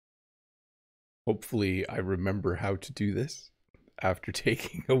Hopefully, I remember how to do this after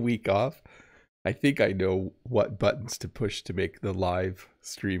taking a week off. I think I know what buttons to push to make the live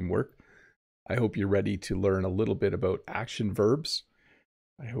stream work. I hope you're ready to learn a little bit about action verbs.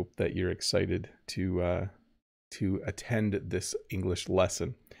 I hope that you're excited to attend this English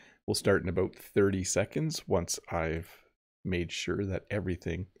lesson. We'll start in about 30 seconds once I've made sure that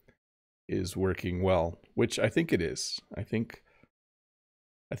everything is working well, which I think it is. I think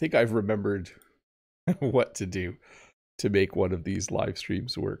I've remembered what to do to make one of these live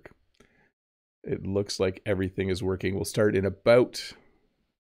streams work. It looks like everything is working. We'll start in about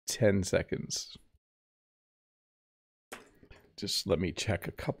 10 seconds. Just let me check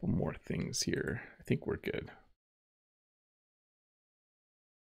a couple more things here. I think we're good.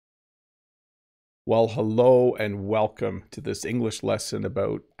 Well, hello and welcome to this English lesson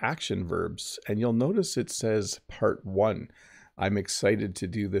about action verbs. And you'll notice it says part 1. I'm excited to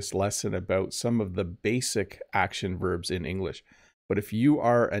do this lesson about some of the basic action verbs in English. But if you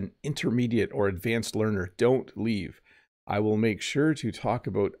are an intermediate or advanced learner, don't leave. I will make sure to talk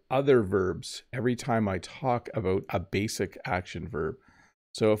about other verbs every time I talk about a basic action verb.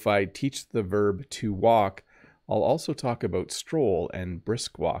 So if I teach the verb to walk, I'll also talk about stroll and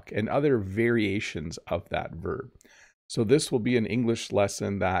brisk walk and other variations of that verb. So this will be an English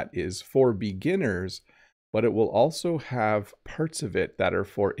lesson that is for beginners, but it will also have parts of it that are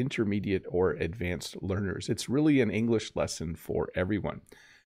for intermediate or advanced learners. It's really an English lesson for everyone.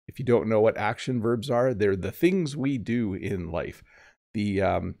 If you don't know what action verbs are, they're the things we do in life.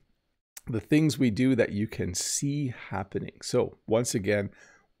 The things we do that you can see happening. So once again,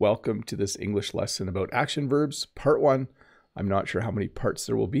 welcome to this English lesson about action verbs, part 1. I'm not sure how many parts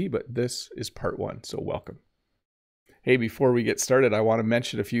there will be, but this is part 1, so welcome. Hey, before we get started, I want to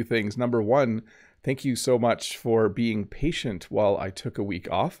mention a few things. Number 1, thank you so much for being patient while I took a week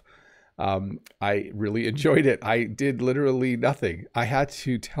off. I really enjoyed it. I did literally nothing. I had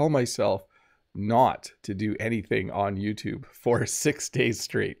to tell myself not to do anything on YouTube for 6 days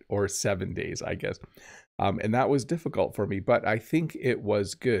straight, or 7 days, I guess. And that was difficult for me, but I think it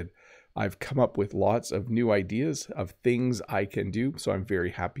was good. I've come up with lots of new ideas of things I can do, so I'm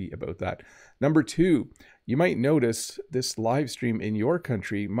very happy about that. Number 2, you might notice this live stream in your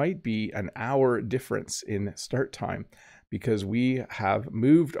country might be an hour difference in start time because we have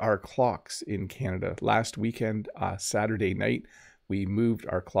moved our clocks in Canada. Last weekend, Saturday night, we moved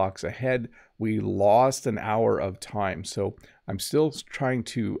our clocks ahead. We lost an hour of time, so I'm still trying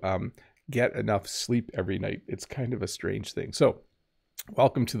to get enough sleep every night. It's kind of a strange thing. So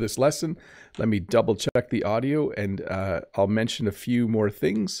welcome to this lesson. Let me double check the audio and I'll mention a few more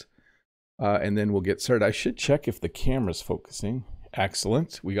things and then we'll get started. I should check if the camera's focusing.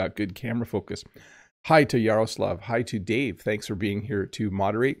 Excellent. We got good camera focus. Hi to Yaroslav. Hi to Dave. Thanks for being here to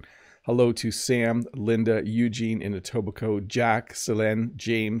moderate. Hello to Sam, Linda, Eugene in Etobicoke, Jack, Selene,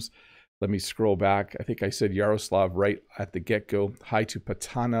 James. Let me scroll back. I think I said Yaroslav right at the get-go. Hi to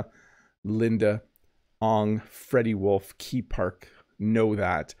Patana, Linda, Ong, Freddie Wolf, Key Park, know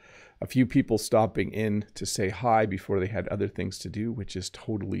that. A few people stopping in to say hi before they had other things to do, which is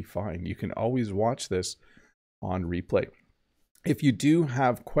totally fine. You can always watch this on replay. If you do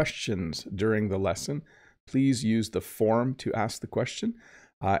have questions during the lesson, please use the form to ask the question,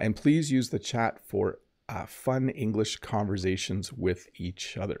 and please use the chat for fun English conversations with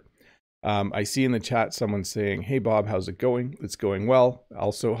each other. I see in the chat someone saying, hey Bob, how's it going? It's going well.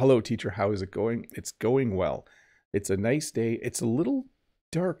 Also, hello teacher, how is it going? It's going well. It's a nice day. It's a little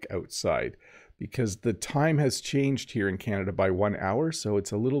dark outside because the time has changed here in Canada by 1 hour, so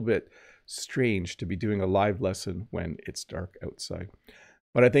it's a little bit strange to be doing a live lesson when it's dark outside.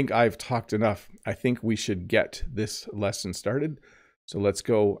 But I think I've talked enough. I think we should get this lesson started. So let's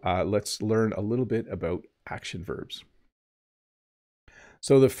go. Let's learn a little bit about action verbs.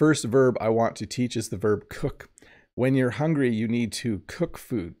 So the first verb I want to teach is the verb cook. When you're hungry, you need to cook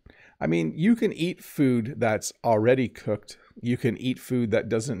food. I mean, you can eat food that's already cooked. You can eat food that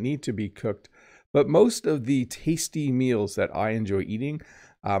doesn't need to be cooked. But most of the tasty meals that I enjoy eating,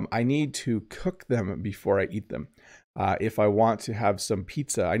 I need to cook them before I eat them. If I want to have some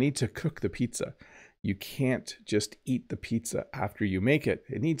pizza, I need to cook the pizza. You can't just eat the pizza after you make it.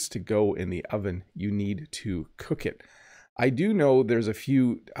 It needs to go in the oven. You need to cook it. I do know there's a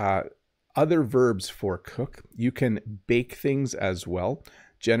few other verbs for cook. You can bake things as well.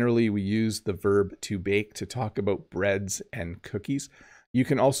 Generally, we use the verb to bake to talk about breads and cookies. You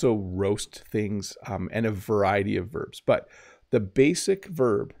can also roast things and a variety of verbs. But the basic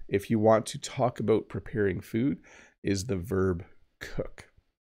verb, if you want to talk about preparing food, is the verb cook.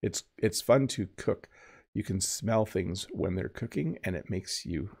 It's fun to cook. You can smell things when they're cooking and it makes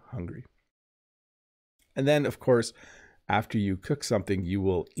you hungry. And then, of course, after you cook something, you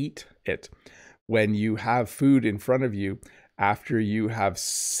will eat it. When you have food in front of you, after you have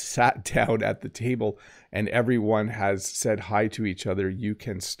sat down at the table and everyone has said hi to each other, you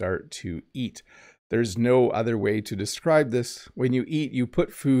can start to eat. There's no other way to describe this. When you eat, you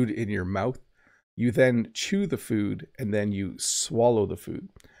put food in your mouth, you then chew the food, and then you swallow the food.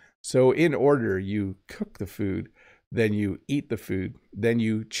 So in order, you cook the food, then you eat the food, then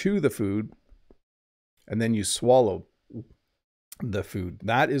you chew the food, and then you swallow the food.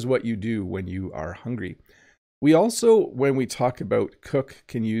 That is what you do when you are hungry. We also, when we talk about cook,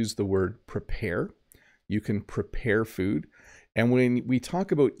 can use the word prepare. You can prepare food. And when we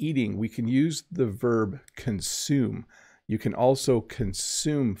talk about eating, we can use the verb consume. You can also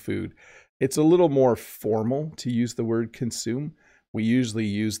consume food. It's a little more formal to use the word consume. We usually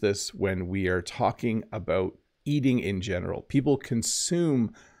use this when we are talking about eating in general. People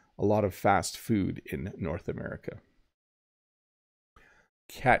consume a lot of fast food in North America.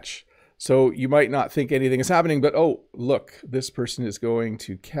 Catch. So you might not think anything is happening, but oh, look, this person is going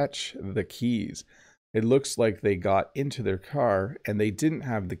to catch the keys. It looks like they got into their car and they didn't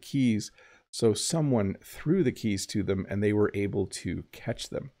have the keys, so someone threw the keys to them and they were able to catch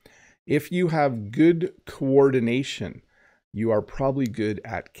them. If you have good coordination, you are probably good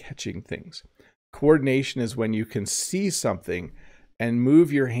at catching things. Coordination is when you can see something and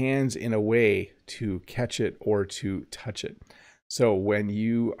move your hands in a way to catch it or to touch it. So when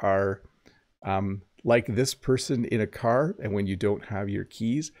you are like this person in a car and when you don't have your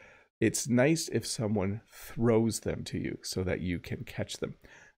keys, it's nice if someone throws them to you so that you can catch them.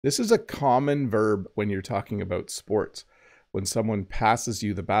 This is a common verb when you're talking about sports. When someone passes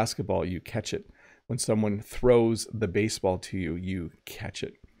you the basketball, you catch it. When someone throws the baseball to you, you catch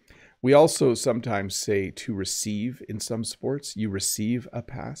it. We also sometimes say to receive in some sports. You receive a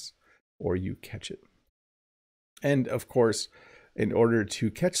pass or you catch it. And of course, in order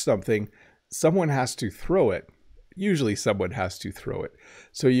to catch something, someone has to throw it. Usually someone has to throw it.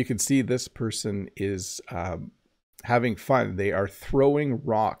 So you can see this person is having fun. They are throwing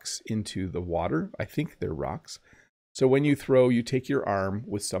rocks into the water. I think they're rocks. So when you throw, you take your arm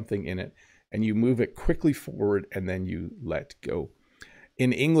with something in it and you move it quickly forward and then you let go.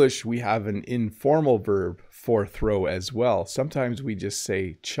 In English, we have an informal verb for throw as well. Sometimes we just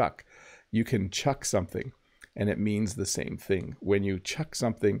say chuck. You can chuck something and it means the same thing. When you chuck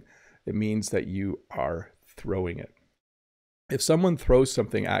something, it means that you are throwing it. If someone throws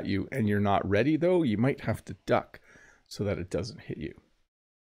something at you and you're not ready though, you might have to duck so that it doesn't hit you.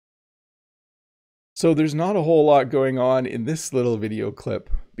 So there's not a whole lot going on in this little video clip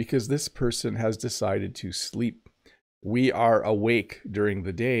because this person has decided to sleep. We are awake during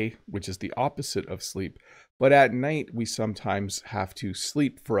the day, which is the opposite of sleep. But at night, we sometimes have to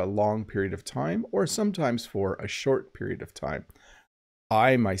sleep for a long period of time or sometimes for a short period of time.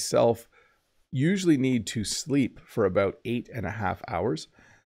 I myself usually need to sleep for about 8.5 hours.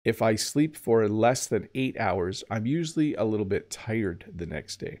 If I sleep for less than 8 hours, I'm usually a little bit tired the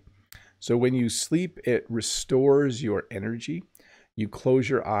next day. So when you sleep, it restores your energy. You close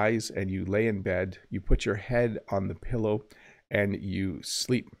your eyes and you lay in bed, you put your head on the pillow and you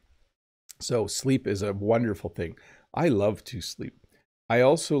sleep. So sleep is a wonderful thing. I love to sleep. I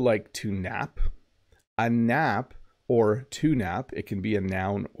also like to nap. A nap or to nap, it can be a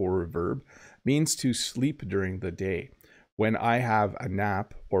noun or a verb, means to sleep during the day. When I have a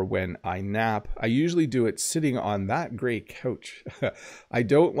nap or when I nap, I usually do it sitting on that gray couch. I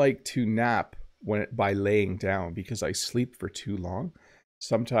don't like to nap by laying down because I sleep for too long.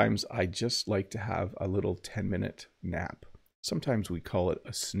 Sometimes I just like to have a little 10-minute nap. Sometimes we call it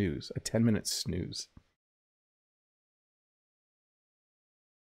a snooze, a 10-minute snooze.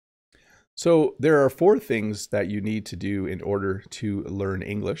 So there are 4 things that you need to do in order to learn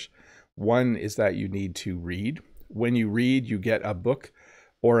English. One is that you need to read. When you read, you get a book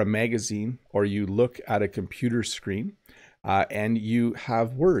or a magazine, or you look at a computer screen and you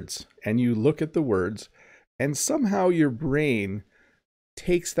have words and you look at the words and somehow your brain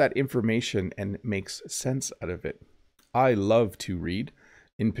takes that information and makes sense out of it. I love to read.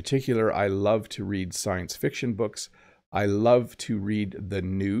 In particular, I love to read science fiction books. I love to read the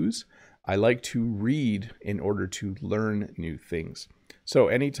news. I like to read in order to learn new things. So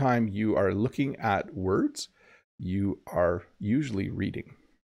anytime you are looking at words, you are usually reading.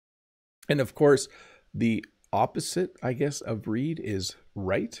 And of course, the opposite, I guess, of read is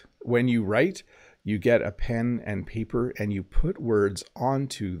write. When you write, you get a pen and paper and you put words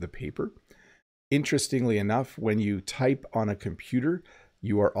onto the paper. Interestingly enough, when you type on a computer,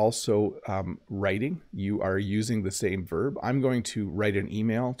 you are also writing. You are using the same verb. I'm going to write an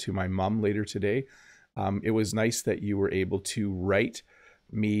email to my mom later today. It was nice that you were able to write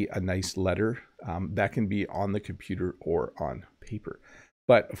me a nice letter. That can be on the computer or on paper.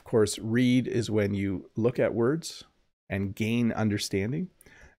 But of course, read is when you look at words and gain understanding.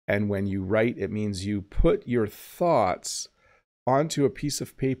 And when you write, it means you put your thoughts onto a piece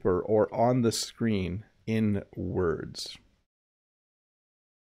of paper or on the screen in words.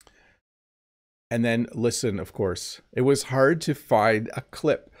 And then listen, of course. It was hard to find a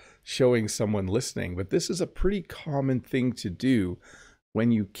clip showing someone listening, but this is a pretty common thing to do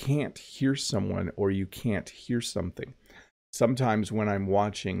when you can't hear someone or you can't hear something. Sometimes when I'm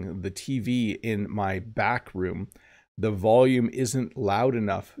watching the TV in my back room, the volume isn't loud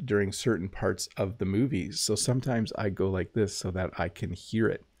enough during certain parts of the movie. So sometimes I go like this so that I can hear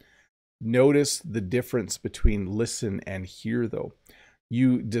it. Notice the difference between listen and hear though.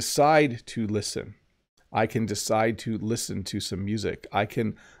 You decide to listen. I can decide to listen to some music. I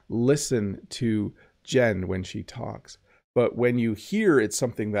can listen to Jen when she talks. But when you hear, it's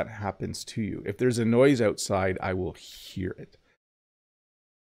something that happens to you. If there's a noise outside, I will hear it.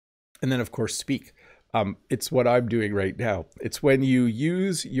 And then, of course, speak. It's what I'm doing right now. It's when you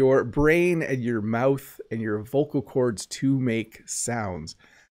use your brain and your mouth and your vocal cords to make sounds.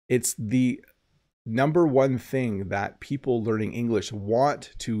 It's the number one thing that people learning English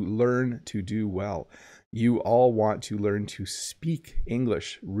want to learn to do well. You all want to learn to speak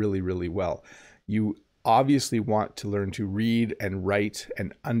English really, really well. You obviously want to learn to read and write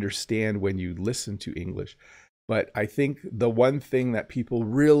and understand when you listen to English. But I think the one thing that people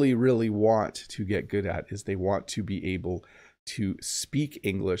really, really want to get good at is they want to be able to speak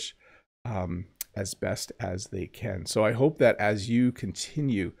English as best as they can. So I hope that as you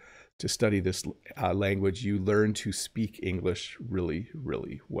continue to study this language, you learn to speak English really,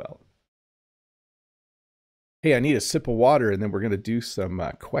 really well. Hey, I need a sip of water, and then we're going to do some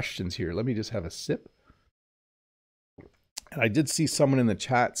questions here. Let me just have a sip. And I did see someone in the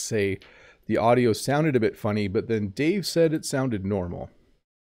chat say the audio sounded a bit funny, but then Dave said it sounded normal.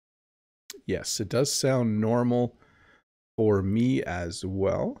 Yes, it does sound normal for me as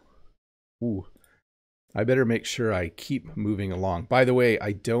well. Ooh. I better make sure I keep moving along. By the way,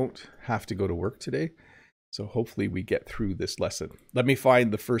 I don't have to go to work today, so hopefully we get through this lesson. Let me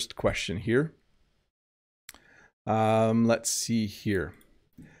find the first question here. Let's see here.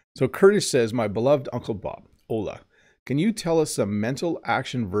 So Curtis says, my beloved Uncle Bob, hola, can you tell us some mental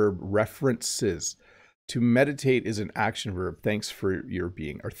action verb references? To meditate is an action verb. Thanks for your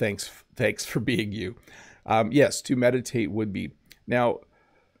being, or thanks for being you. Yes, to meditate would be. Now,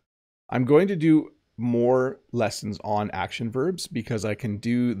 I'm going to do more lessons on action verbs because I can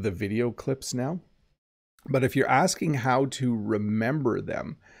do the video clips now. But if you're asking how to remember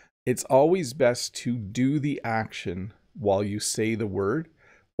them, it's always best to do the action while you say the word,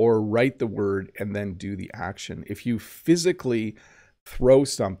 or write the word and then do the action. If you physically throw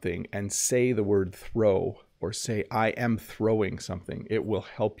something and say the word throw, or say I am throwing something, it will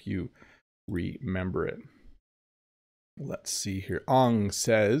help you remember it. Let's see here. Ong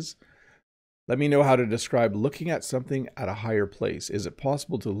says, let me know how to describe looking at something at a higher place. Is it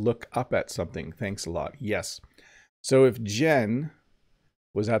possible to look up at something? Thanks a lot. Yes. So if Jen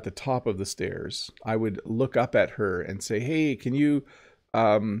was at the top of the stairs, I would look up at her and say, hey, can you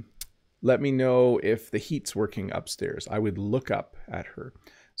let me know if the heat's working upstairs? I would look up at her.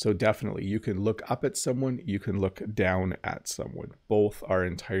 So definitely, you can look up at someone, you can look down at someone. Both are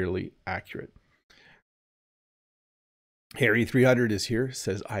entirely accurate. Harry 300 is here,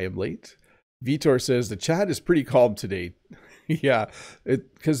 says I am late. Vitor says the chat is pretty calm today. Yeah,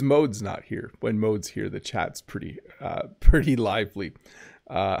 because Mode's not here. When Mode's here, the chat's pretty lively.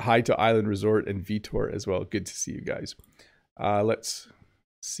 Hi to Island Resort and Vitor as well. Good to see you guys. Let's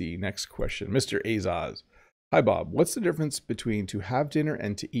see. Next question. Mr. Azaz. Hi, Bob. What's the difference between to have dinner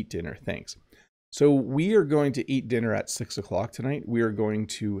and to eat dinner? Thanks. So we are going to eat dinner at 6 o'clock tonight. We are going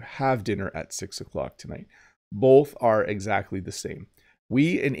to have dinner at 6 o'clock tonight. Both are exactly the same.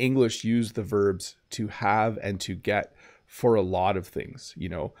 We in English use the verbs to have and to get for a lot of things. You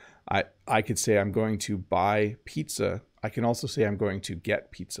know, I could say I'm going to buy pizza. I can also say I'm going to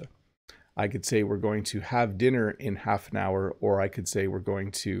get pizza. I could say we're going to have dinner in half an hour, or I could say we're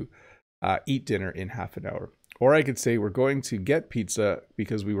going to eat dinner in half an hour. Or I could say we're going to get pizza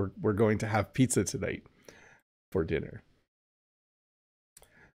because we're going to have pizza tonight for dinner.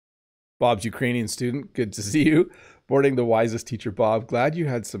 Bob's Ukrainian student, good to see you. Boarding the wisest teacher, Bob. Glad you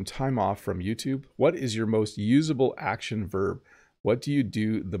had some time off from YouTube. What is your most usable action verb? What do you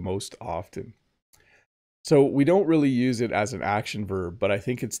do the most often? So we don't really use it as an action verb, but I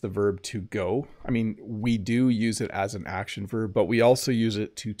think it's the verb to go. I mean, we do use it as an action verb, but we also use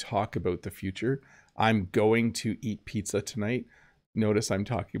it to talk about the future. I'm going to eat pizza tonight. Notice I'm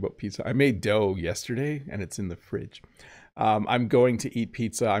talking about pizza. I made dough yesterday and it's in the fridge. I'm going to eat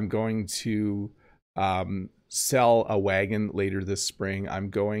pizza. I'm going to sell a wagon later this spring. I'm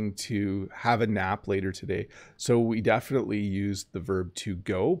going to have a nap later today. So we definitely use the verb to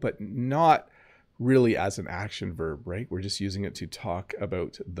go, but not really as an action verb, right? We're just using it to talk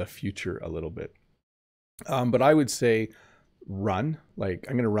about the future a little bit. But I would say run, like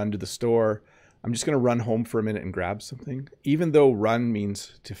I'm going to run to the store. I'm just going to run home for a minute and grab something. Even though run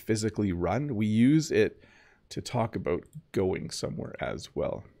means to physically run, we use it to talk about going somewhere as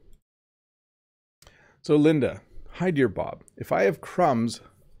well. So Linda, hi dear Bob, if I have crumbs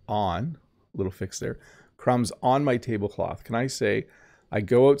on, little fix there, crumbs on my tablecloth, can I say, I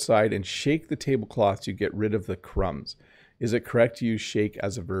go outside and shake the tablecloth to get rid of the crumbs? Is it correct to use shake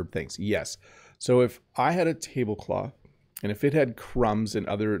as a verb? Thanks. Yes. So if I had a tablecloth and if it had crumbs and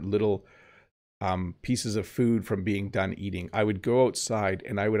other little pieces of food from being done eating, I would go outside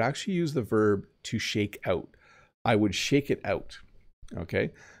and I would actually use the verb to shake out. I would shake it out.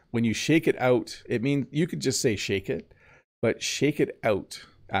 Okay. When you shake it out, it means you could just say shake it, but shake it out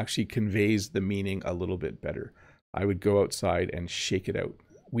actually conveys the meaning a little bit better. I would go outside and shake it out.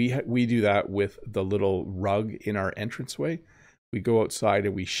 We do that with the little rug in our entranceway. We go outside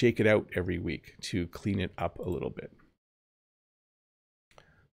and we shake it out every week to clean it up a little bit.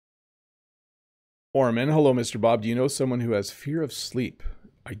 Orman, hello, Mr. Bob. Do you know someone who has fear of sleep?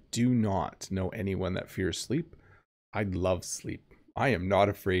 I do not know anyone that fears sleep. I love sleep. I am not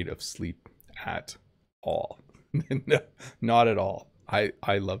afraid of sleep at all. No, not at all.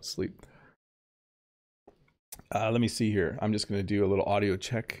 I love sleep. Let me see here. I'm just going to do a little audio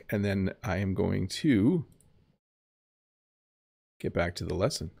check and then I am going to get back to the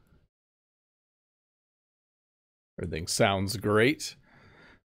lesson. Everything sounds great.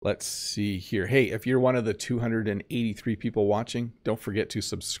 Let's see here. Hey, if you're one of the 283 people watching, don't forget to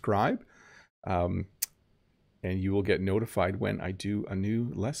subscribe. And you will get notified when I do a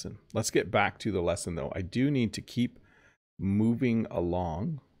new lesson. Let's get back to the lesson though. I do need to keep moving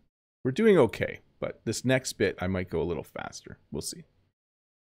along. We're doing okay, but this next bit I might go a little faster. We'll see.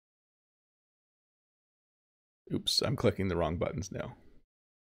 Oops, I'm clicking the wrong buttons now.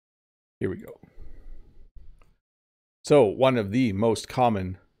 Here we go. So one of the most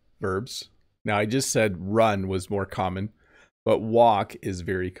common verbs. Now I just said run was more common, but walk is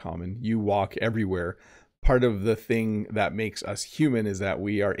very common. You walk everywhere. Part of the thing that makes us human is that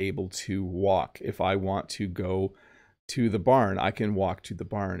we are able to walk. If I want to go to the barn, I can walk to the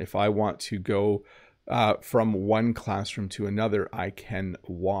barn. If I want to go from one classroom to another, I can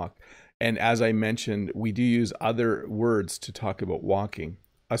walk. And as I mentioned, we do use other words to talk about walking.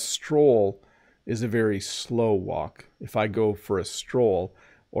 A stroll is a very slow walk. If I go for a stroll,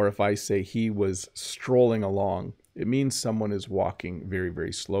 or if I say he was strolling along, it means someone is walking very,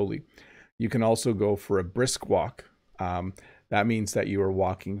 very slowly. You can also go for a brisk walk. That means that you are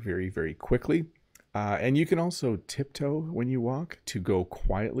walking very, very quickly. And you can also tiptoe when you walk to go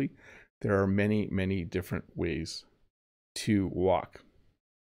quietly. There are many, many different ways to walk.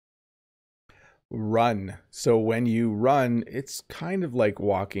 Run. So when you run, it's kind of like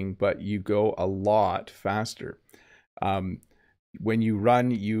walking, but you go a lot faster. When you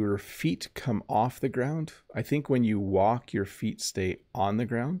run, your feet come off the ground. I think when you walk, your feet stay on the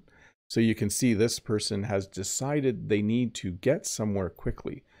ground. So you can see this person has decided they need to get somewhere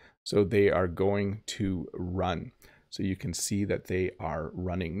quickly. So they are going to run. So you can see that they are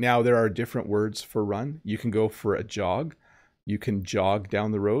running. Now there are different words for run. You can go for a jog. You can jog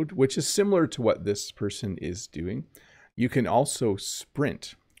down the road, which is similar to what this person is doing. You can also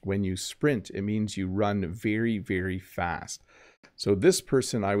sprint. When you sprint, it means you run very, very fast. So this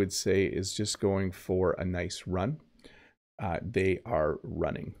person, I would say, is just going for a nice run. They are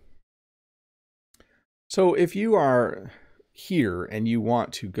running. So if you are here and you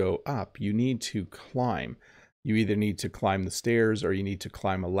want to go up, you need to climb. You either need to climb the stairs or you need to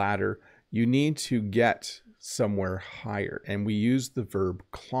climb a ladder. You need to get somewhere higher. And we use the verb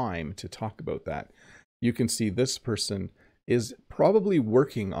climb to talk about that. You can see this person is probably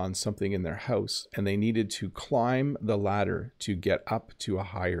working on something in their house and they needed to climb the ladder to get up to a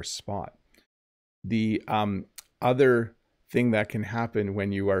higher spot. The other thing that can happen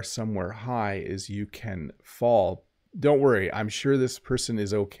when you are somewhere high is you can fall. Don't worry, I'm sure this person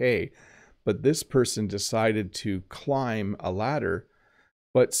is okay, but this person decided to climb a ladder,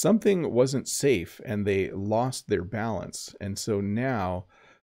 but something wasn't safe and they lost their balance. And so now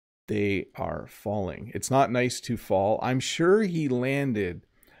they are falling. It's not nice to fall. I'm sure he landed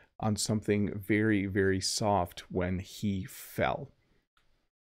on something very, very soft when he fell.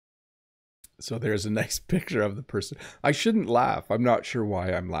 So there's a nice picture of the person. I shouldn't laugh. I'm not sure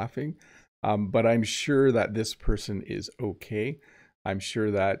why I'm laughing, but I'm sure that this person is okay. I'm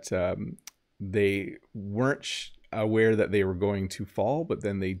sure that they weren't aware that they were going to fall, but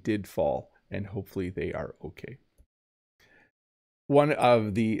then they did fall, and hopefully they are okay. One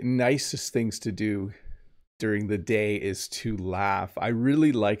of the nicest things to do during the day is to laugh. I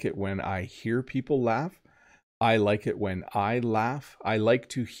really like it when I hear people laugh. I like it when I laugh. I like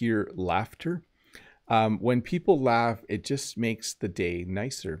to hear laughter. When people laugh, it just makes the day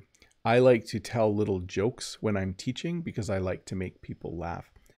nicer. I like to tell little jokes when I'm teaching because I like to make people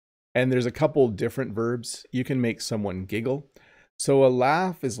laugh. And there's a couple different verbs. You can make someone giggle. So a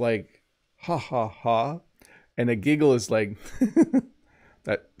laugh is like, ha, ha, ha. And a giggle is like,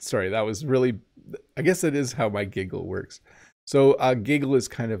 that was really, I guess that is how my giggle works. So a giggle is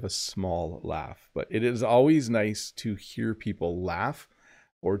kind of a small laugh, but it is always nice to hear people laugh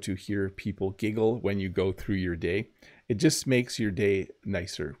or to hear people giggle when you go through your day. It just makes your day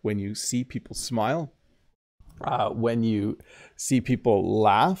nicer. When you see people smile, when you see people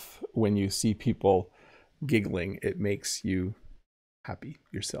laugh, when you see people giggling, it makes you happy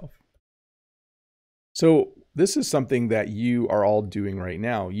yourself. So this is something that you are all doing right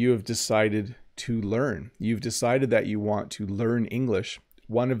now. You have decided to learn. You've decided that you want to learn English.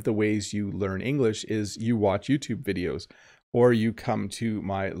 One of the ways you learn English is you watch YouTube videos or you come to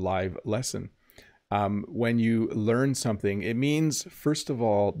my live lesson. When you learn something, it means, first of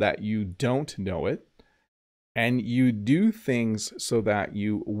all, that you don't know it, and you do things so that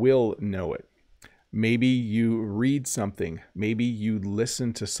you will know it. Maybe you read something, maybe you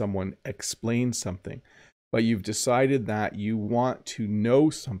listen to someone explain something, but you've decided that you want to know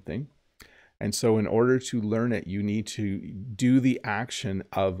something. And so in order to learn it, you need to do the action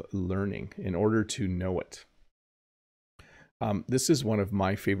of learning in order to know it. This is one of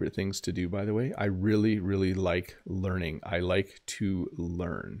my favorite things to do, by the way. I really, really like learning. I like to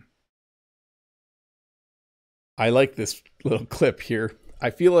learn. I like this little clip here.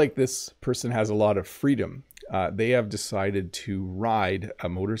 I feel like this person has a lot of freedom. They have decided to ride a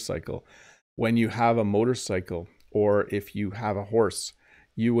motorcycle. When you have a motorcycle, or if you have a horse,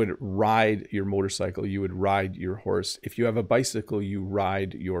 you would ride your motorcycle, you would ride your horse. If you have a bicycle, you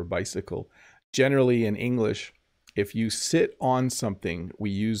ride your bicycle. Generally in English, if you sit on something, we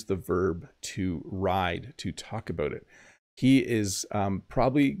use the verb to ride, to talk about it. He is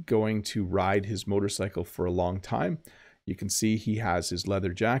probably going to ride his motorcycle for a long time. You can see he has his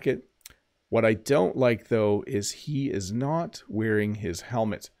leather jacket. What I don't like, though, is he is not wearing his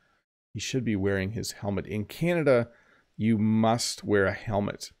helmet. He should be wearing his helmet. In Canada, you must wear a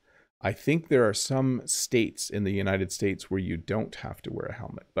helmet. I think there are some states in the United States where you don't have to wear a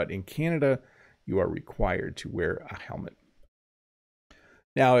helmet, but in Canada, you are required to wear a helmet.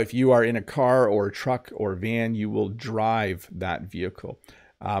 Now, if you are in a car or a truck or van, you will drive that vehicle.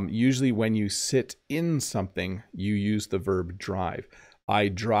 Usually when you sit in something, you use the verb drive. I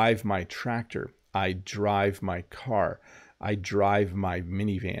drive my tractor. I drive my car. I drive my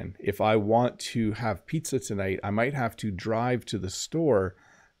minivan. If I want to have pizza tonight, I might have to drive to the store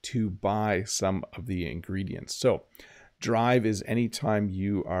to buy some of the ingredients. So drive is anytime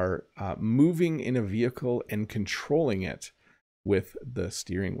you are moving in a vehicle and controlling it with the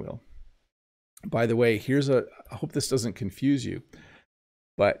steering wheel. By the way, I hope this doesn't confuse you,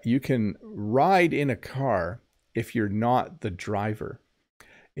 but you can ride in a car if you're not the driver.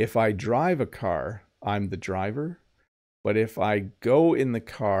 If I drive a car, I'm the driver. But if I go in the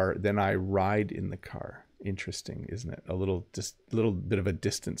car, then I ride in the car. Interesting, isn't it? A little bit of a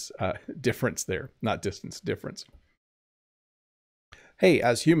difference there. Not distance, difference. Hey,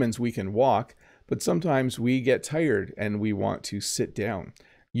 as humans, we can walk, but sometimes we get tired and we want to sit down.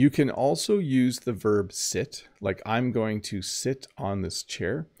 You can also use the verb sit, like I'm going to sit on this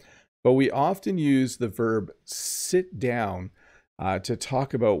chair, but we often use the verb sit down to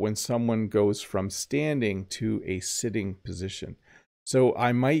talk about when someone goes from standing to a sitting position. So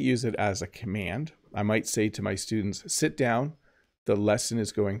I might use it as a command. I might say to my students, sit down, the lesson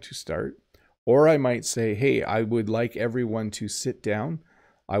is going to start. Or I might say, hey, I would like everyone to sit down.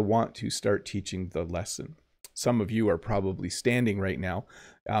 I want to start teaching the lesson. Some of you are probably standing right now.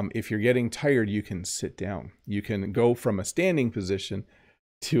 If you're getting tired, you can sit down. You can go from a standing position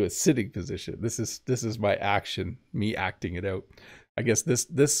to a sitting position. This is my action, me acting it out. I guess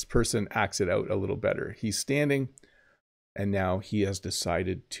this person acts it out a little better. He's standing, and now he has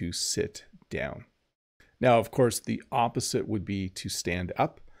decided to sit down. Now, of course, the opposite would be to stand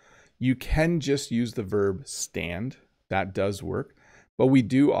up. You can just use the verb stand. That does work, but we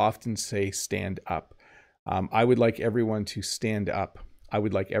do often say stand up. I would like everyone to stand up. I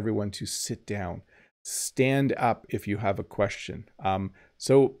would like everyone to sit down. Stand up if you have a question.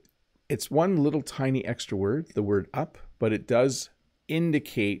 So it's one little tiny extra word, the word up, but it does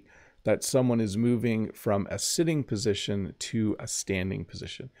indicate that someone is moving from a sitting position to a standing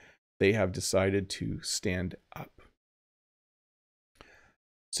position. They have decided to stand up.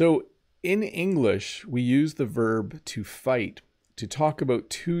 So in English, we use the verb to fight to talk about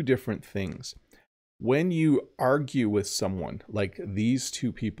two different things. When you argue with someone, like these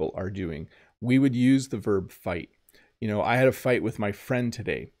two people are doing, we would use the verb fight. You know, I had a fight with my friend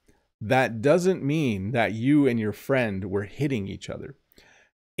today. That doesn't mean that you and your friend were hitting each other.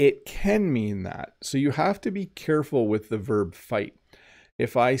 It can mean that. So you have to be careful with the verb fight.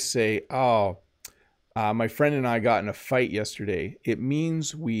 If I say, my friend and I got in a fight yesterday, it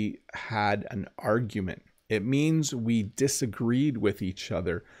means we had an argument. It means we disagreed with each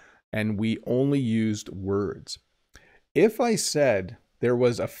other and we only used words. If I said there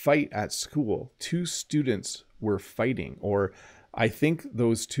was a fight at school, two students were fighting, or I think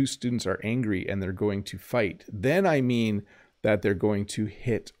those two students are angry and they're going to fight, then I mean that they're going to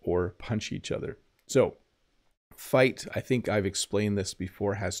hit or punch each other. So fight, I think I've explained this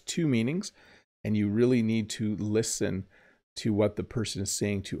before, has two meanings, and you really need to listen to what the person is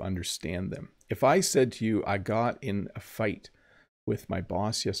saying to understand them. If I said to you, I got in a fight with my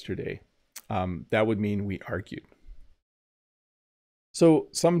boss yesterday, that would mean we argued. So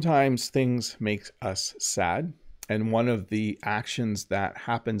sometimes things make us sad, and one of the actions that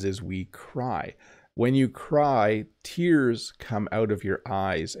happens is we cry. When you cry, tears come out of your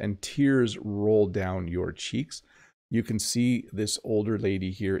eyes and tears roll down your cheeks. You can see this older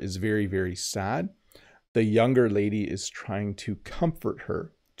lady here is very, very sad. The younger lady is trying to comfort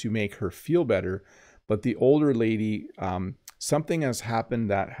her to make her feel better, but the older lady, something has happened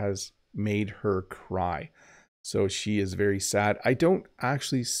that has made her cry. So she is very sad. I don't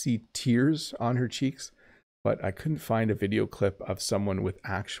actually see tears on her cheeks, but I couldn't find a video clip of someone with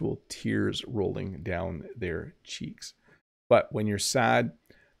actual tears rolling down their cheeks. But when you're sad,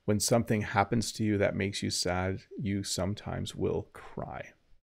 when something happens to you that makes you sad, you sometimes will cry.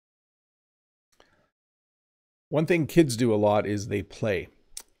 One thing kids do a lot is they play.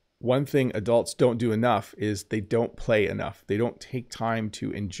 One thing adults don't do enough is they don't play enough. They don't take time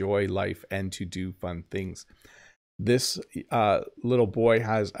to enjoy life and to do fun things. This little boy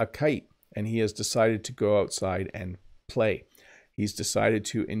has a kite and he has decided to go outside and play. He's decided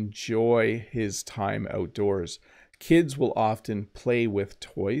to enjoy his time outdoors. Kids will often play with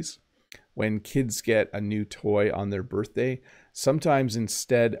toys. When kids get a new toy on their birthday, sometimes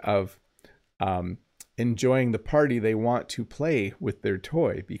instead of enjoying the party, they want to play with their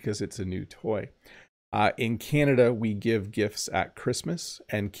toy because it's a new toy. In Canada, we give gifts at Christmas,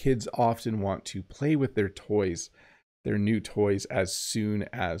 and kids often want to play with their toys, their new toys, as soon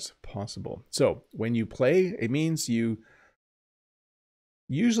as possible. So when you play, it means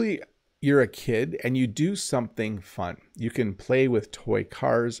usually you're a kid and you do something fun. You can play with toy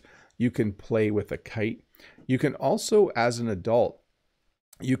cars. You can play with a kite. You can also, as an adult,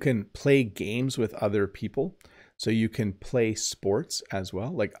 you can play games with other people. So you can play sports as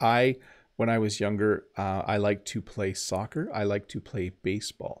well. Like when I was younger, I liked to play soccer. I like to play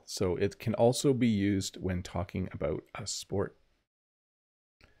baseball. So it can also be used when talking about a sport.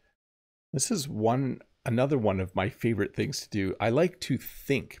 This is another one of my favorite things to do. I like to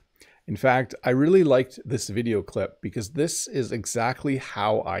think. In fact, I really liked this video clip because this is exactly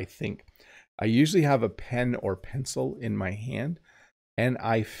how I think. I usually have a pen or pencil in my hand and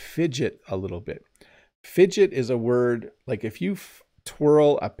I fidget a little bit. Fidget is a word, like if you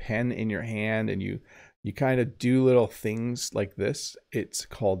twirl a pen in your hand and you kind of do little things like this, it's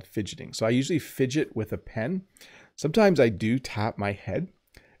called fidgeting. So I usually fidget with a pen. Sometimes I do tap my head,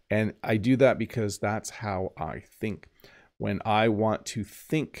 and I do that because that's how I think. When I want to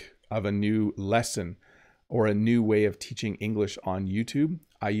think of a new lesson or a new way of teaching English on YouTube,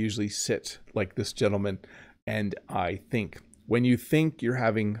 I usually sit like this gentleman and I think. When you think, you're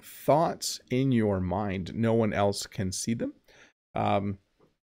having thoughts in your mind. No one else can see them.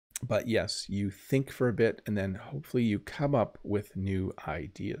 But yes, you think for a bit and then hopefully you come up with new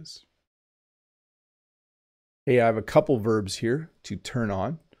ideas. Hey, I have a couple verbs here: to turn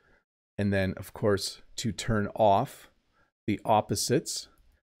on, and then of course to turn off, the opposites.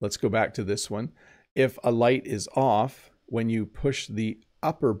 Let's go back to this one. If a light is off, when you push the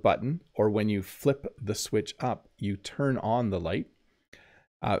upper button or when you flip the switch up, you turn on the light.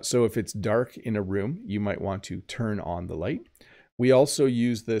 So if it's dark in a room, you might want to turn on the light. We also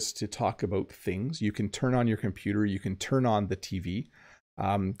use this to talk about things. You can turn on your computer. You can turn on the TV.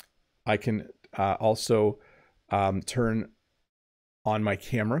 I can also turn on my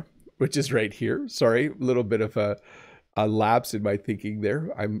camera, which is right here. Sorry, a little bit of a lapse in my thinking there.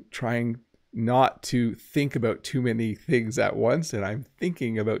 I'm trying not to think about too many things at once, and I'm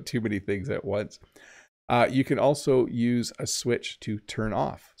thinking about too many things at once. You can also use a switch to turn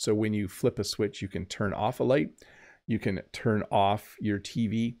off. So when you flip a switch, you can turn off a light. You can turn off your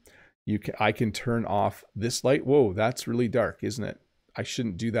TV. I can turn off this light. Whoa, that's really dark, isn't it? I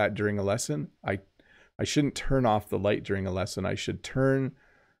shouldn't do that during a lesson. I shouldn't turn off the light during a lesson. I should turn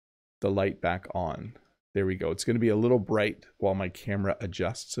the light back on. There we go. It's going to be a little bright while my camera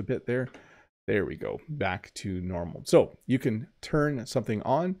adjusts a bit there. There we go. Back to normal. So you can turn something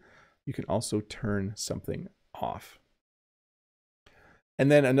on. You can also turn something off.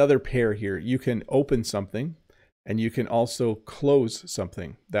 And then another pair here. You can open something and you can also close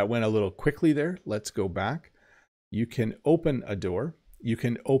something. That went a little quickly there. Let's go back. You can open a door. You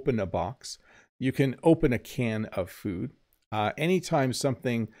can open a box. You can open a can of food. Anytime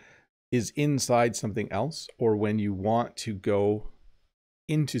something is inside something else, or when you want to go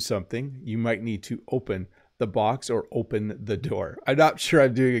into something, you might need to open the box or open the door. I'm not sure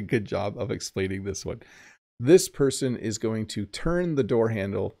I'm doing a good job of explaining this one. This person is going to turn the door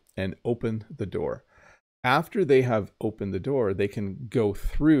handle and open the door. After they have opened the door, they can go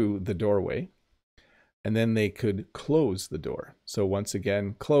through the doorway and then they could close the door. So once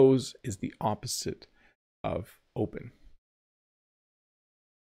again, close is the opposite of open.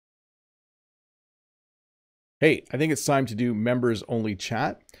 Hey, I think it's time to do members only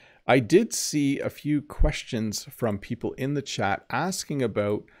chat. I did see a few questions from people in the chat asking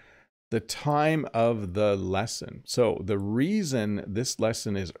about the time of the lesson. So the reason this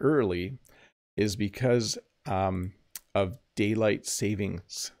lesson is early is because of daylight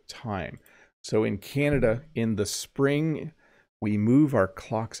savings time. So in Canada, in the spring, we move our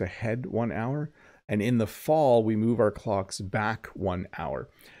clocks ahead 1 hour, and in the fall, we move our clocks back 1 hour.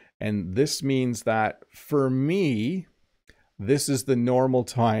 And this means that for me, this is the normal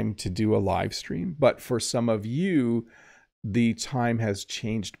time to do a live stream. But for some of you, the time has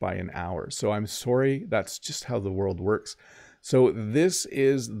changed by an hour. So I'm sorry, that's just how the world works. So this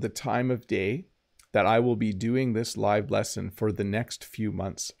is the time of day that I will be doing this live lesson for the next few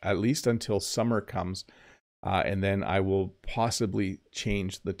months, at least until summer comes. And then I will possibly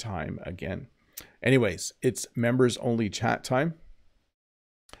change the time again. Anyways, it's members only chat time.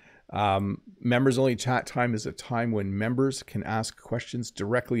 Members only chat time is a time when members can ask questions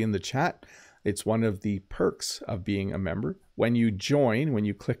directly in the chat. It's one of the perks of being a member. When you join, when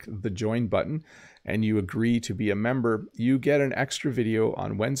you click the join button and you agree to be a member, you get an extra video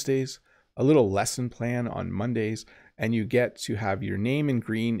on Wednesdays, a little lesson plan on Mondays, and you get to have your name in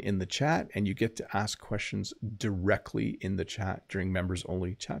green in the chat, and you get to ask questions directly in the chat during members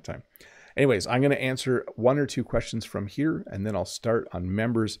only chat time. Anyways, I'm going to answer 1 or 2 questions from here, and then I'll start on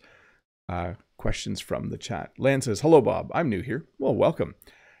members questions from the chat. Lan says, hello, Bob. I'm new here. Well, welcome.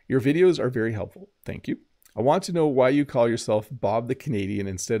 Your videos are very helpful. Thank you. I want to know why you call yourself Bob the Canadian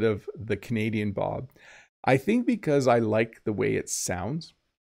instead of the Canadian Bob. I think because I like the way it sounds.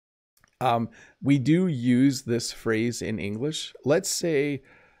 We do use this phrase in English. Let's say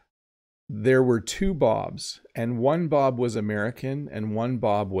there were 2 Bobs and one Bob was American and one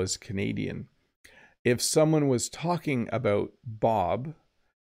Bob was Canadian. If someone was talking about Bob,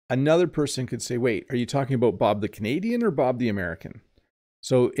 another person could say, wait, are you talking about Bob the Canadian or Bob the American?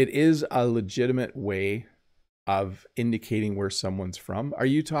 So it is a legitimate way of indicating where someone's from. Are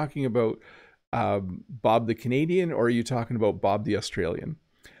you talking about Bob the Canadian, or are you talking about Bob the Australian?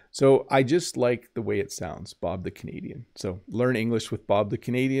 So I just like the way it sounds, Bob the Canadian. So learn English with Bob the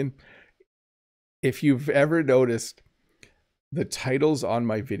Canadian. If you've ever noticed, the titles on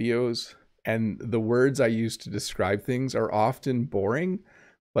my videos and the words I use to describe things are often boring,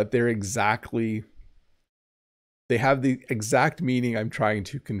 but they have the exact meaning I'm trying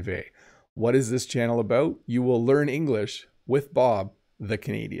to convey. What is this channel about? You will learn English with Bob the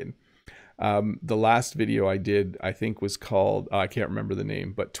Canadian. The last video I did, I think, was called, I can't remember the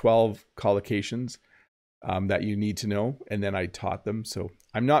name, but 12 collocations that you need to know. And then I taught them. So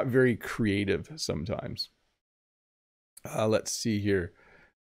I'm not very creative sometimes. Let's see here.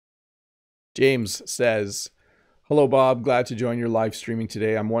 James says, hello, Bob. Glad to join your live streaming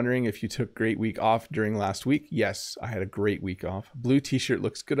today. I'm wondering if you took a great week off during last week. Yes, I had a great week off. Blue t-shirt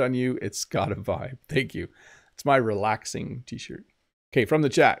looks good on you. It's got a vibe. Thank you. It's my relaxing t-shirt. Okay, from the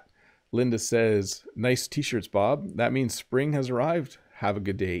chat. Linda says, nice t-shirts, Bob. That means spring has arrived. Have a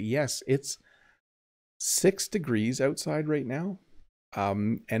good day. Yes, it's 6 degrees outside right now.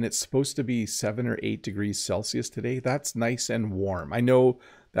 And it's supposed to be 7 or 8 degrees Celsius today. That's nice and warm. I know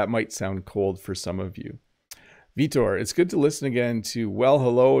that might sound cold for some of you. Vitor, it's good to listen again to well,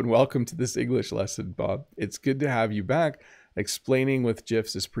 hello, and welcome to this English lesson, Bob. It's good to have you back. Explaining with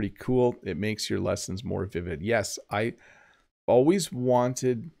GIFs is pretty cool. It makes your lessons more vivid. Yes, I always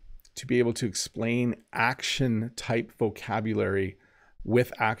wanted to be able to explain action type vocabulary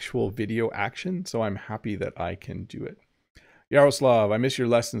with actual video action, so I'm happy that I can do it. Yaroslav, I miss your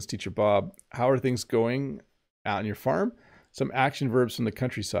lessons, Teacher Bob. How are things going out on your farm? Some action verbs from the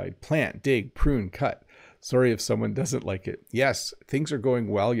countryside. Plant, dig, prune, cut. Sorry if someone doesn't like it. Yes, things are going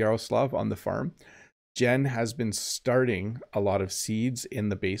well, Yaroslav, on the farm. Jen has been starting a lot of seeds in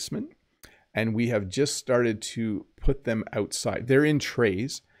the basement, and we have just started to put them outside. They're in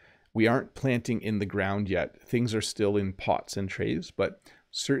trays. We aren't planting in the ground yet. Things are still in pots and trays, but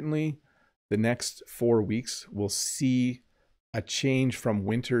certainly the next 4 weeks we'll see a change from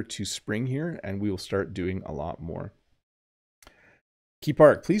winter to spring here, and we will start doing a lot more. Key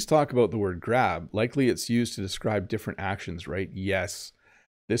Park, please talk about the word grab. Likely it's used to describe different actions, right? Yes.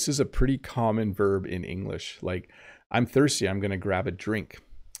 This is a pretty common verb in English. Like, I'm thirsty, I'm going to grab a drink.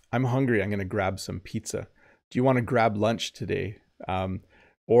 I'm hungry, I'm going to grab some pizza. Do you want to grab lunch today?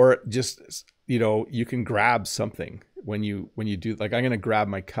 Or just, you can grab something when you do, like, I'm going to grab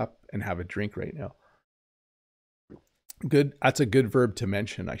my cup and have a drink right now. Good. That's a good verb to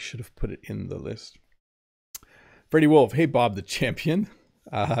mention. I should have put it in the list. Freddie Wolf, hey Bob the champion.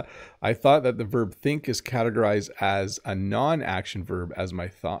 I thought that the verb think is categorized as a non-action verb, as my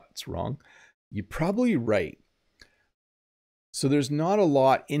thought's wrong. You're probably right. So there's not a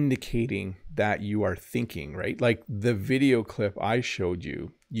lot indicating that you are thinking, right? Like the video clip I showed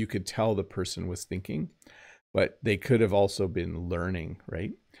you, you could tell the person was thinking, but they could have also been learning,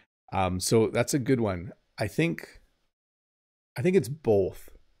 right? So that's a good one. I think it's both.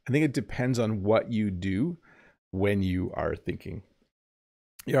 I think it depends on what you do when you are thinking.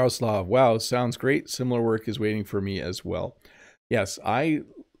 Yaroslav, wow, sounds great. Similar work is waiting for me as well. Yes,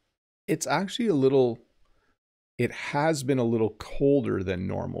 it's actually it has been a little colder than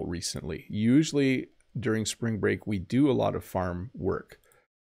normal recently. Usually during spring break, we do a lot of farm work.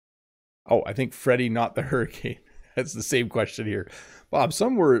 Oh, I think Freddie, not the hurricane. That's the same question here. Bob,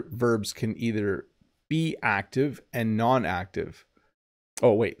 some verbs can either be active and non-active.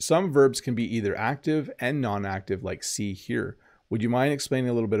 Oh, wait, some verbs can be either active and non-active, like see here. Would you mind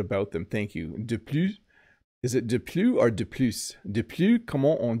explaining a little bit about them? Thank you. De plus, is it de plus or de plus? De plus,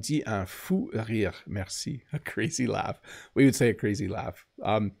 comment on dit un fou rire? Merci. A crazy laugh. We would say a crazy laugh.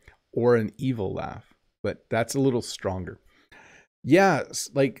 Or an evil laugh, but that's a little stronger. Yeah,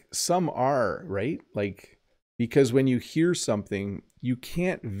 like some are, right? Like, because when you hear something, you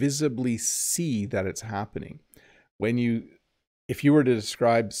can't visibly see that it's happening. If you were to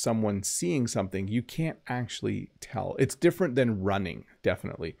describe someone seeing something, you can't actually tell. It's different than running,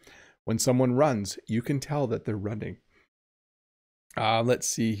 definitely. When someone runs, you can tell that they're running. Let's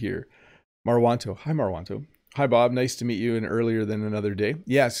see here. Marwanto. Hi, Marwanto. Hi, Bob. Nice to meet you, and earlier than another day.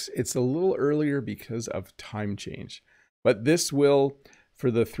 Yes, it's a little earlier because of time change. But this will,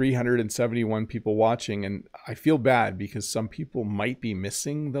 for the 371 people watching, and I feel bad because some people might be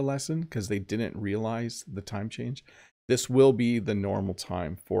missing the lesson because they didn't realize the time change. This will be the normal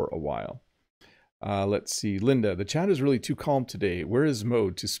time for a while. Let's see. Linda, the chat is really too calm today. Where is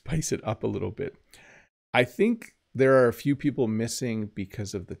mode to spice it up a little bit? I think there are a few people missing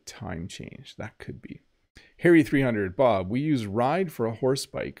because of the time change. That could be. Harry 300, Bob, we use ride for a horse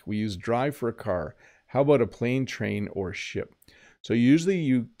bike. We use drive for a car. How about a plane, train, or ship? So usually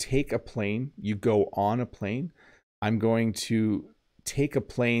you take a plane, you go on a plane. I'm going to take a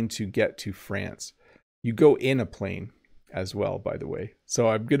plane to get to France. You go in a plane as well, by the way. So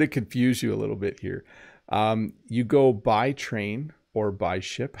I'm going to confuse you a little bit here. You go by train or by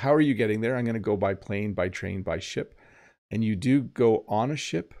ship. How are you getting there? I'm going to go by plane, by train, by ship. And you do go on a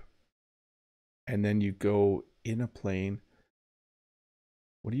ship, and then you go in a plane.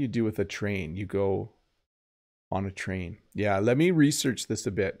 What do you do with a train? You go on a train. Yeah, let me research this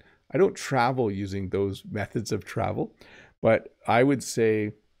a bit. I don't travel using those methods of travel, but I would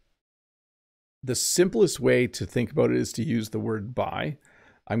say the simplest way to think about it is to use the word by.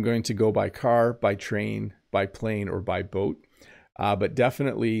 I'm going to go by car, by train, by plane, or by boat. But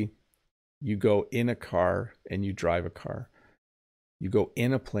definitely you go in a car and you drive a car. You go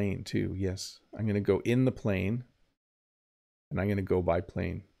in a plane too. Yes, I'm going to go in the plane and I'm going to go by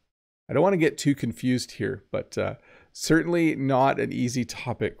plane. I don't want to get too confused here, but certainly not an easy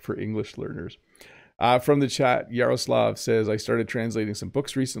topic for English learners. From the chat, Yaroslav says, I started translating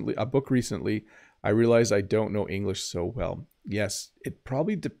a book recently. I realized I don't know English so well. Yes, it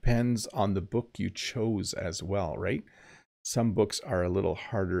probably depends on the book you chose as well, right? Some books are a little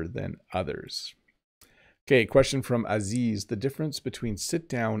harder than others. Okay, question from Aziz. The difference between sit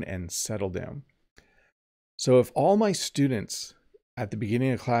down and settle down. So if all my students at the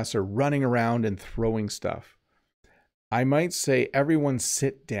beginning of class are running around and throwing stuff, I might say, everyone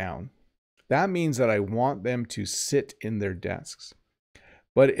sit down. That means that I want them to sit in their desks.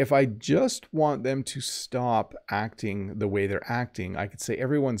 But if I just want them to stop acting the way they're acting, I could say,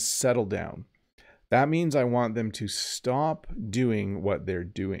 everyone settle down. That means I want them to stop doing what they're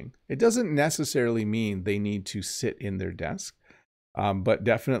doing. It doesn't necessarily mean they need to sit in their desk, but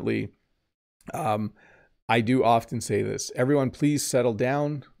definitely I do often say this. Everyone, please settle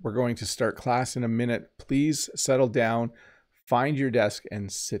down. We're going to start class in a minute. Please settle down, find your desk and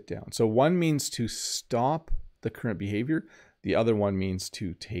sit down. So one means to stop the current behavior. The other one means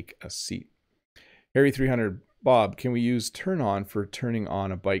to take a seat. Harry 300, Bob, can we use turn on for turning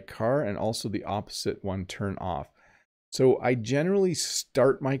on a bike car and also the opposite one, turn off? So I generally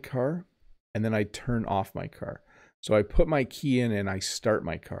start my car and then I turn off my car. So I put my key in and I start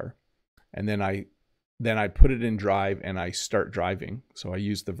my car, and then I put it in drive and I start driving. So I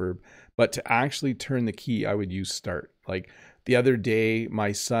use the verb. But to actually turn the key, I would use start. Like the other day,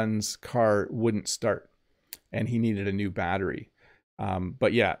 my son's car wouldn't start and he needed a new battery.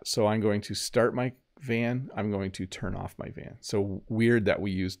 But yeah, so I'm going to start my van. I'm going to turn off my van. So weird that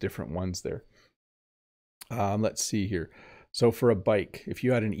we use different ones there. Let's see here. So for a bike, if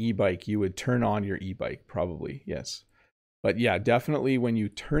you had an e-bike, you would turn on your e-bike, probably, yes. But yeah, definitely when you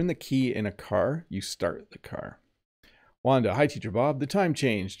turn the key in a car, you start the car. Wanda, hi Teacher Bob, the time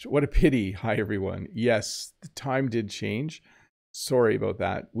changed. What a pity. Hi everyone. Yes, the time did change. Sorry about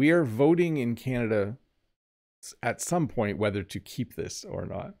that. We are voting in Canada at some point whether to keep this or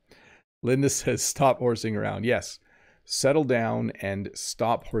not. Linda says, stop horsing around. Yes, settle down and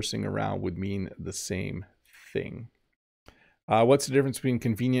stop horsing around would mean the same thing. What's the difference between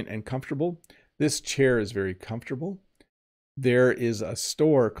convenient and comfortable? This chair is very comfortable. There is a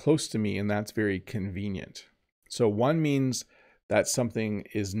store close to me and that's very convenient. So one means that something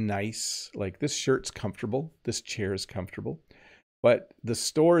is nice, like this shirt's comfortable, this chair is comfortable, but the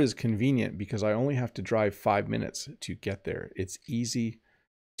store is convenient because I only have to drive 5 minutes to get there. It's easy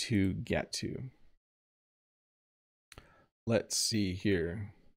to get to. Let's see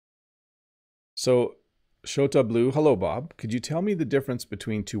here. So Shota Blue, hello Bob. Could you tell me the difference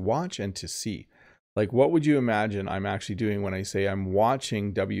between to watch and to see? Like what would you imagine I'm actually doing when I say I'm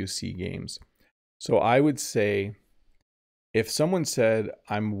watching WC games? So I would say, if someone said,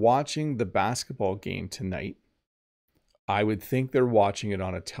 I'm watching the basketball game tonight, I would think they're watching it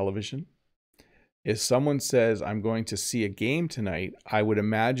on a television. If someone says, I'm going to see a game tonight, I would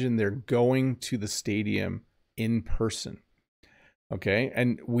imagine they're going to the stadium in person. Okay,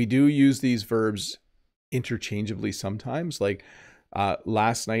 and we do use these verbs interchangeably sometimes. Like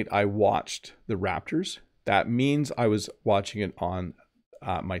last night I watched the Raptors. That means I was watching it on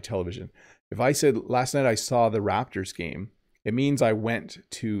my television. If I said last night I saw the Raptors game, it means I went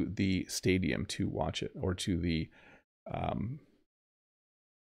to the stadium to watch it, or to the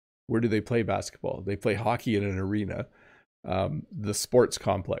where do they play basketball? They play hockey in an arena. The sports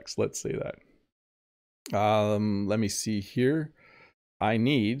complex, let's say that. Let me see here. I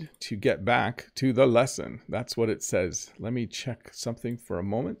need to get back to the lesson. That's what it says. Let me check something for a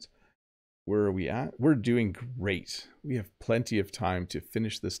moment. Where are we at? We're doing great. We have plenty of time to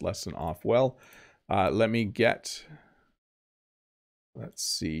finish this lesson off well. Let me get, let's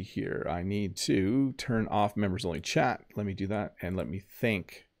see here. I need to turn off members only chat. Let me do that. And let me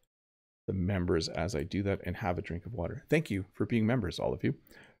thank the members as I do that and have a drink of water. Thank you for being members, all of you.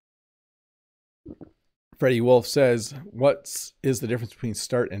 Freddie Wolf says, what is the difference between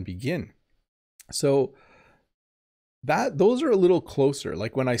start and begin? So those are a little closer.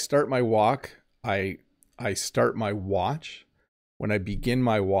 Like when I start my walk, I start my watch. When I begin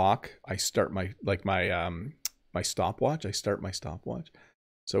my walk, I start my my stopwatch. I start my stopwatch.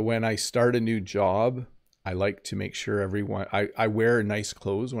 So when I start a new job, I like to make sure I wear nice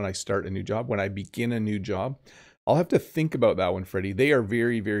clothes when I start a new job. When I begin a new job, I'll have to think about that one, Freddie. They are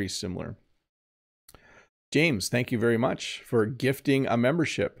very, very similar. James, thank you very much for gifting a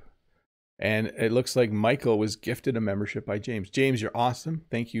membership. And it looks like Michael was gifted a membership by James. James, you're awesome.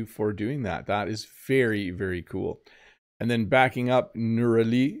 Thank you for doing that. That is very, very cool. And then backing up,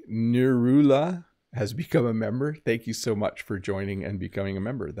 Nurula has become a member. Thank you so much for joining and becoming a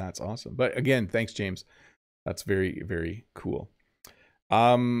member. That's awesome. But again, thanks, James. That's very, very cool.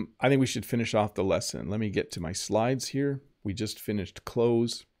 I think we should finish off the lesson. Let me get to my slides here. We just finished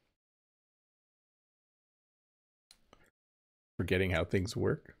close. Forgetting how things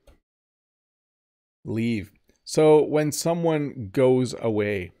work. Leave. So when someone goes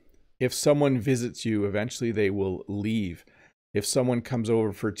away, If someone visits you, eventually they will leave. If someone comes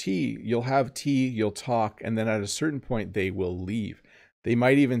over for tea, you'll have tea, you'll talk, and then at a certain point they will leave. They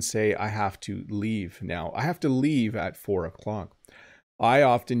might even say, I have to leave now. I have to leave at 4 o'clock. I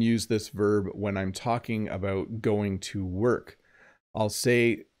often use this verb when I'm talking about going to work. I'll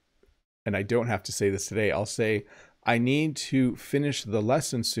say, and I don't have to say this today, I'll say, I need to finish the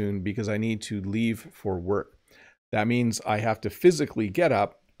lesson soon because I need to leave for work. That means I have to physically get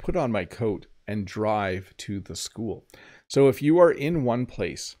up, put on my coat, and drive to the school. So if you are in one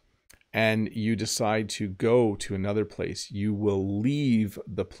place and you decide to go to another place, you will leave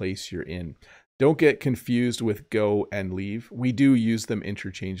the place you're in. Don't get confused with go and leave. We do use them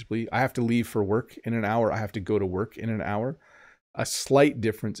interchangeably. I have to leave for work in an hour. I have to go to work in an hour. A slight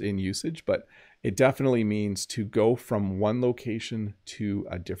difference in usage, but it definitely means to go from one location to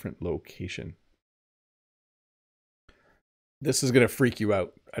a different location. This is going to freak you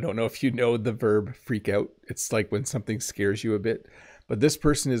out. I don't know if you know the verb freak out. It's like when something scares you a bit, but this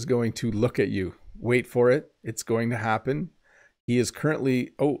person is going to look at you. Wait for it. It's going to happen. He is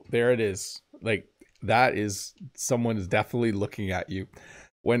currently, oh, there it is. Like that is, someone is definitely looking at you.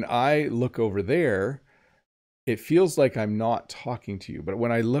 When I look over there, it feels like I'm not talking to you, but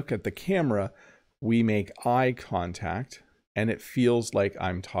when I look at the camera, we make eye contact and it feels like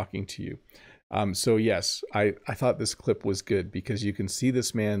I'm talking to you. So yes, I thought this clip was good because you can see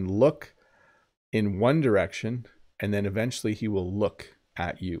this man look in one direction and then eventually he will look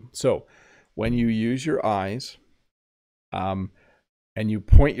at you. So when you use your eyes, and you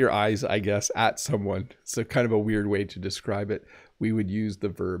point your eyes, I guess, at someone, so kind of a weird way to describe it, we would use the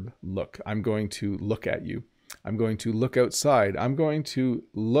verb look. I'm going to look at you. I'm going to look outside. I'm going to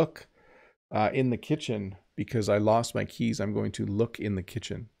look in the kitchen because I lost my keys. I'm going to look in the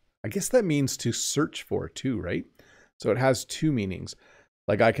kitchen. I guess that means to search for too, right? So it has two meanings.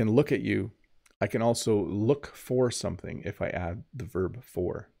 Like I can look at you. I can also look for something if I add the verb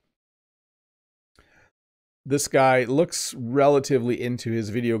for. This guy looks relatively into his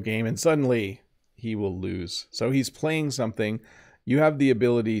video game and suddenly he will lose. So he's playing something. You have the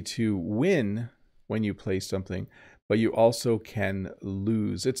ability to win when you play something, but you also can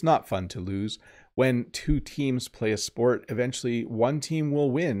lose. It's not fun to lose. When two teams play a sport, eventually one team will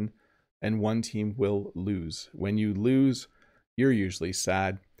win and one team will lose. When you lose, you're usually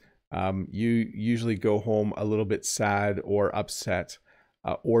sad. You usually go home a little bit sad or upset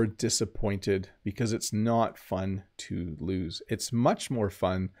or disappointed because it's not fun to lose. It's much more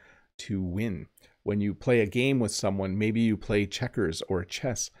fun to win. When you play a game with someone, maybe you play checkers or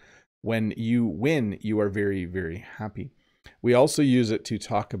chess. When you win, you are very, very happy. We also use it to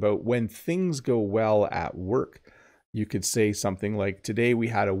talk about when things go well at work. You could say something like, today we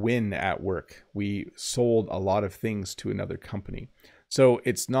had a win at work. We sold a lot of things to another company. So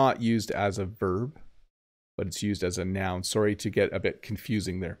it's not used as a verb, but it's used as a noun. Sorry to get a bit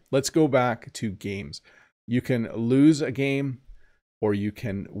confusing there. Let's go back to games. You can lose a game or you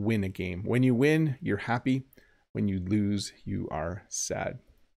can win a game. When you win, you're happy. When you lose, you are sad.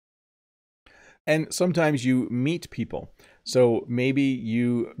 And sometimes you meet people. So maybe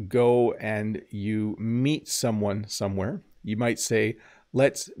you go and you meet someone somewhere. You might say,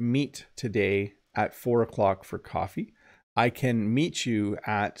 let's meet today at 4 o'clock for coffee. I can meet you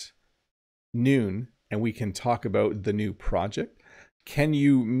at noon and we can talk about the new project. Can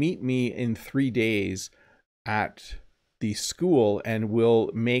you meet me in 3 days at the school and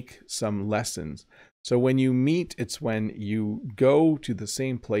we'll make some lessons? So when you meet, it's when you go to the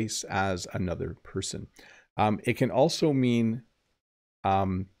same place as another person. It can also mean,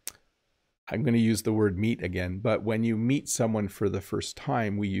 I'm going to use the word meet again, but when you meet someone for the first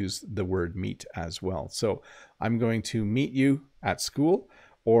time, we use the word meet as well. So I'm going to meet you at school,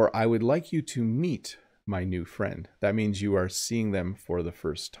 or I would like you to meet my new friend. That means you are seeing them for the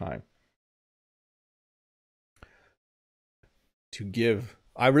first time. To give.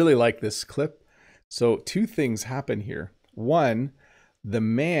 I really like this clip. So two things happen here. One, the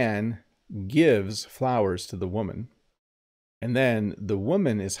man gives flowers to the woman, and then the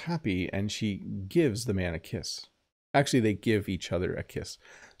woman is happy and she gives the man a kiss. Actually, they give each other a kiss.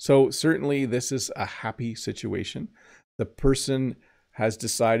 So certainly this is a happy situation. The person has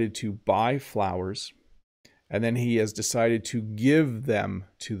decided to buy flowers, and then he has decided to give them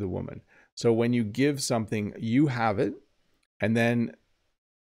to the woman. So when you give something, you have it, and then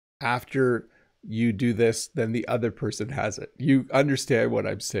after you do this, then the other person has it. You understand what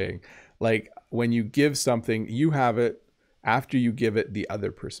I'm saying? Like when you give something, you have it. After you give it, the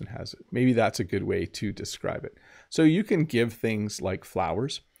other person has it. Maybe that's a good way to describe it. So you can give things like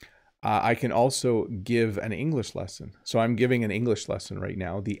flowers. I can also give an English lesson. So I'm giving an English lesson right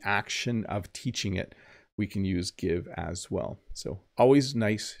now. The action of teaching it, we can use give as well. So always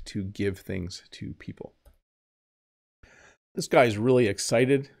nice to give things to people. This guy's really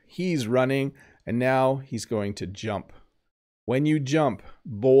excited. He's running, and now he's going to jump. When you jump,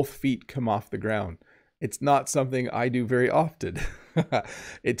 both feet come off the ground. It's not something I do very often.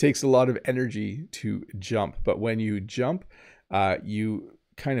 It takes a lot of energy to jump, but when you jump, you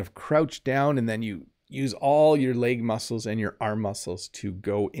kind of crouch down and then you use all your leg muscles and your arm muscles to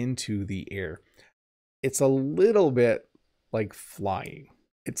go into the air. It's a little bit like flying.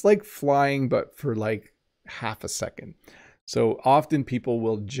 It's like flying, but for like half a second. So often people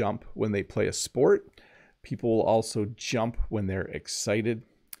will jump when they play a sport. People will also jump when they're excited.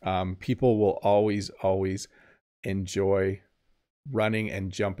 People will always enjoy running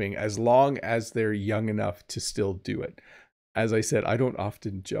and jumping as long as they're young enough to still do it. As I said, I don't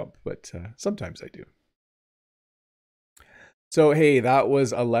often jump, but sometimes I do. So, hey, that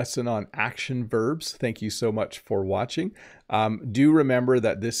was a lesson on action verbs. Thank you so much for watching. Do remember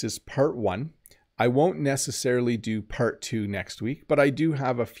that this is part 1. I won't necessarily do part 2 next week, but I do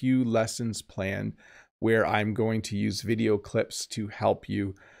have a few lessons planned where I'm going to use video clips to help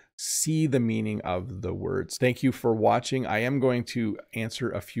you see the meaning of the words. Thank you for watching. I am going to answer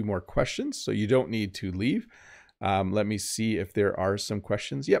a few more questions, so you don't need to leave. Let me see if there are some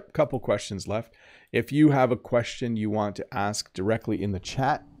questions. Yep, a couple questions left. If you have a question you want to ask directly in the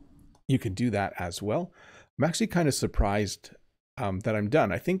chat, you can do that as well. I'm actually kind of surprised that I'm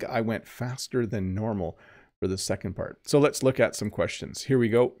done. I think I went faster than normal for the second part. So let's look at some questions. Here we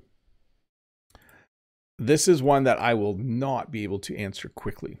go. This is one that I will not be able to answer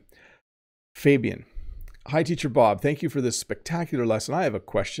quickly. Fabian. Hi, Teacher Bob. Thank you for this spectacular lesson. I have a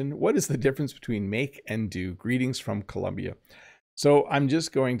question. What is the difference between make and do? Greetings from Colombia. So I'm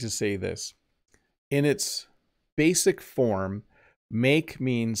just going to say this. In its basic form, make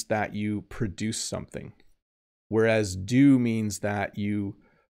means that you produce something, whereas do means that you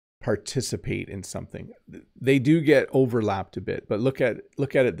participate in something. They do get overlapped a bit, but look at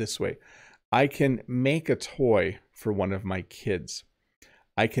it this way. I can make a toy for one of my kids.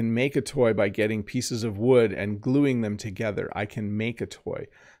 I can make a toy by getting pieces of wood and gluing them together. I can make a toy.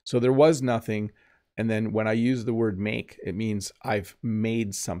 So there was nothing. And then when I use the word make, it means I've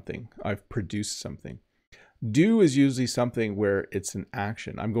made something. I've produced something. Do is usually something where it's an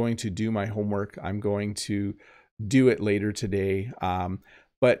action. I'm going to do my homework. I'm going to do it later today.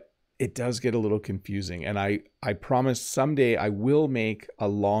 But it does get a little confusing. And I promise someday I will make a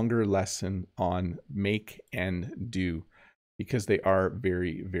longer lesson on make and do, because they are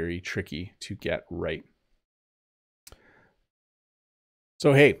very, very tricky to get right.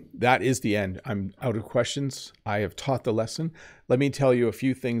 So, hey, that is the end. I'm out of questions. I have taught the lesson. Let me tell you a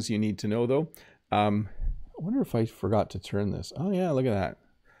few things you need to know, though. I wonder if I forgot to turn this. Oh, yeah, look at that.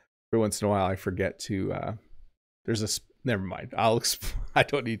 Every once in a while, I forget to, never mind. I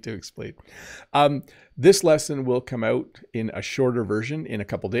don't need to explain. This lesson will come out in a shorter version in a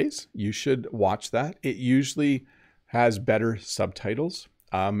couple days. You should watch that. It usually has better subtitles,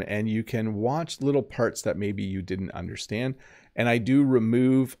 and you can watch little parts that maybe you didn't understand. And I do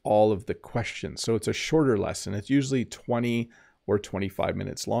remove all of the questions. So it's a shorter lesson. It's usually 20 or 25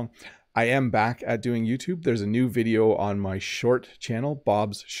 minutes long. I am back at doing YouTube. There's a new video on my short channel,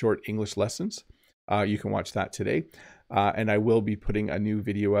 Bob's Short English Lessons. You can watch that today. And I will be putting a new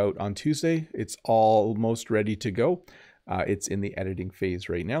video out on Tuesday. It's almost ready to go. It's in the editing phase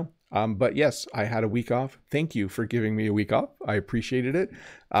right now. But yes, I had a week off. Thank you for giving me a week off. I appreciated it.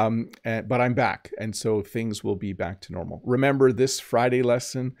 But I'm back. And so things will be back to normal. Remember, this Friday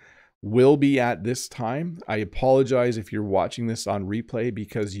lesson will be at this time. I apologize if you're watching this on replay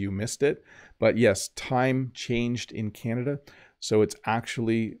because you missed it. But yes, time changed in Canada. So it's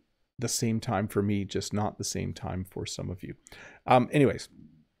actually the same time for me, just not the same time for some of you. Anyways,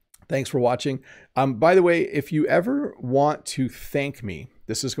 thanks for watching. By the way, if you ever want to thank me,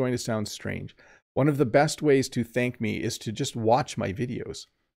 this is going to sound strange. One of the best ways to thank me is to just watch my videos.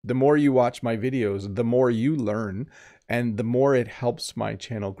 The more you watch my videos, the more you learn, and the more it helps my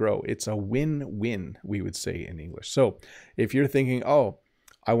channel grow. It's a win-win, we would say in English. So if you're thinking, oh,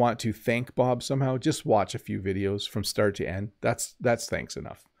 I want to thank Bob somehow, just watch a few videos from start to end. That's thanks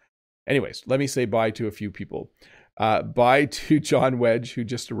enough. Anyways, let me say bye to a few people. Bye to John Wedge, who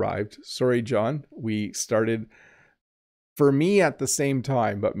just arrived. Sorry, John. We started, for me, at the same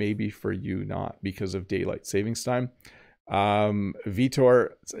time, but maybe for you not, because of daylight savings time. Vitor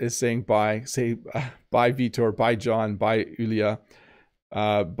is saying bye. Say bye, Vitor. Bye, John. Bye, Ulia.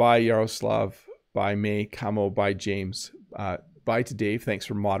 Bye, Yaroslav. Bye, May. Camo. Bye, James. Bye to Dave. Thanks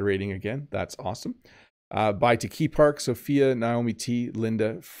for moderating again. That's awesome. Bye to Key Park, Sophia, Naomi T,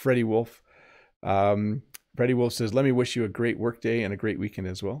 Linda, Freddie Wolf. Freddie Wolf says, let me wish you a great work day and a great weekend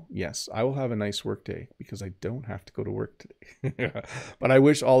as well. Yes, I will have a nice work day because I don't have to go to work today. But I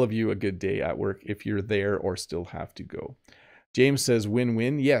wish all of you a good day at work if you're there or still have to go. James says,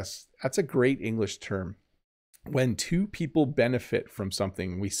 win-win. Yes, that's a great English term. When two people benefit from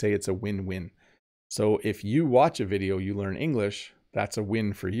something, we say it's a win-win. So if you watch a video, you learn English, that's a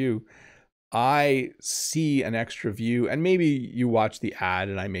win for you. I see an extra view, and maybe you watch the ad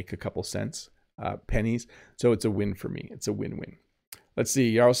and I make a couple cents, pennies. So it's a win for me. It's a win-win. Let's see.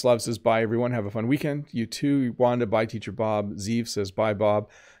 Yaroslav says, bye, everyone. Have a fun weekend. You too. Wanda, bye, Teacher Bob. Zeev says, bye, Bob.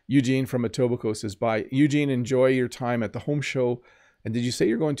 Eugene from Etobicoke says, bye. Eugene, enjoy your time at the home show. And did you say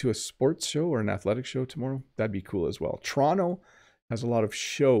you're going to a sports show or an athletic show tomorrow? That'd be cool as well. Toronto has a lot of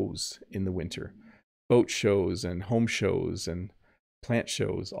shows in the winter. Boat shows and home shows and plant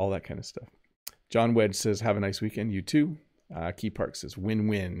shows, all that kind of stuff. John Wedge says, have a nice weekend. You too. Key Park says,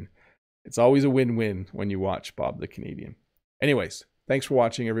 win-win. It's always a win-win when you watch Bob the Canadian. Anyways, thanks for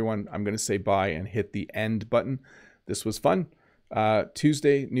watching, everyone. I'm going to say bye and hit the end button. This was fun.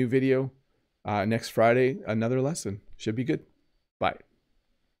 Tuesday, new video. Next Friday, another lesson. Should be good. Bye.